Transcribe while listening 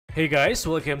Hey guys,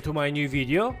 welcome to my new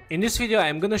video. In this video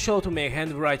I'm gonna show to make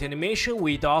handwrite animation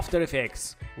with After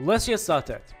Effects. Let's get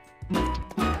started.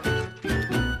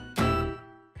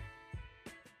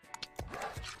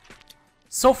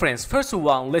 So friends, first of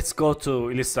all, let's go to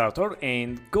Illustrator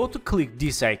and go to click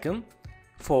this icon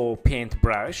for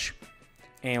paintbrush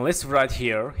and let's write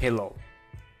here hello.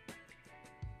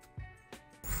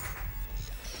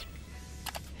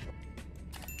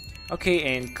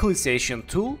 Okay, and click selection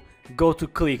tool. Go to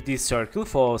click this circle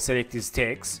for select this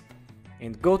text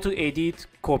and go to edit,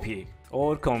 copy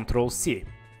or Ctrl C.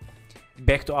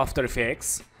 Back to After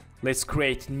Effects, let's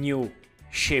create new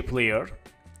shape layer,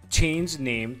 change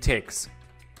name text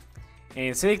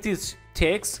and select this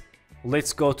text.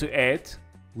 Let's go to add,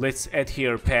 let's add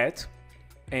here path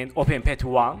and open path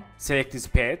 1, select this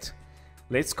path,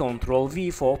 let's Ctrl V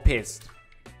for paste.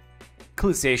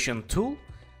 Click selection tool,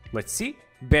 let's see.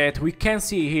 But we can't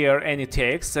see here any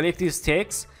text. Select this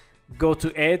text, go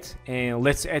to add and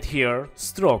let's add here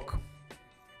stroke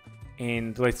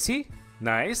and let's see.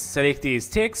 Nice. Select this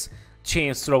text,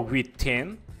 change stroke width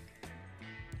 10.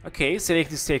 Okay,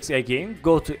 select this text again,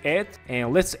 go to add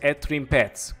and let's add trim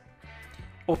paths.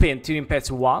 Open trim paths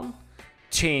 1,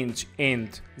 change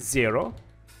end 0,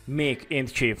 make end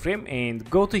keyframe and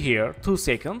go to here 2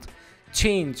 seconds,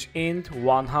 change end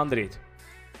 100.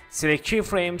 Select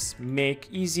keyframes, make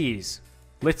easy ease.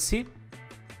 Let's see.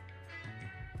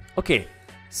 Okay,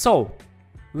 so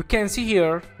we can see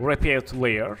here repeat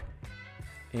layer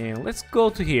and let's go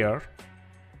to here.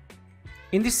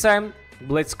 In this time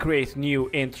let's create new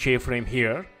end keyframe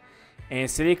here and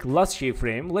select last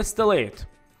keyframe, let's delete.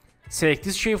 Select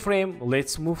this keyframe,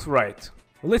 let's move right.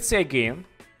 Let's say again.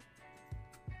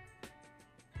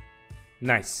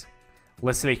 Nice.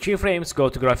 Let's select keyframes, go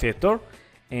to graph editor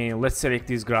and let's select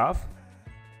this graph.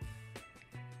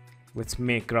 Let's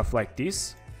make graph like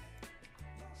this.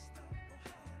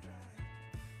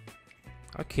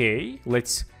 Okay,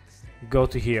 let's go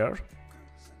to here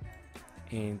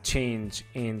and change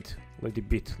end a little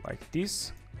bit like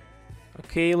this.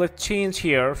 Okay, let's change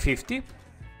here 50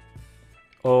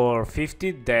 or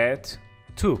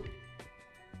 50.2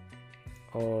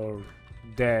 or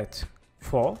that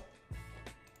 4.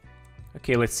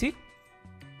 Okay, let's see.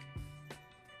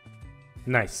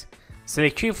 Nice.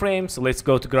 Select keyframes, let's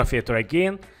go to graph editor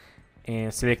again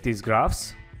and select these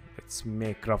graphs. Let's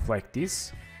make graph like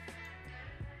this.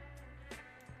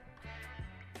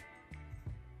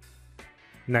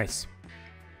 Nice.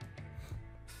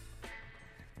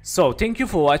 So thank you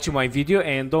for watching my video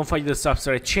and don't forget to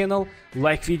subscribe channel,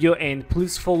 like video and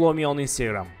please follow me on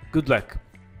Instagram. Good luck.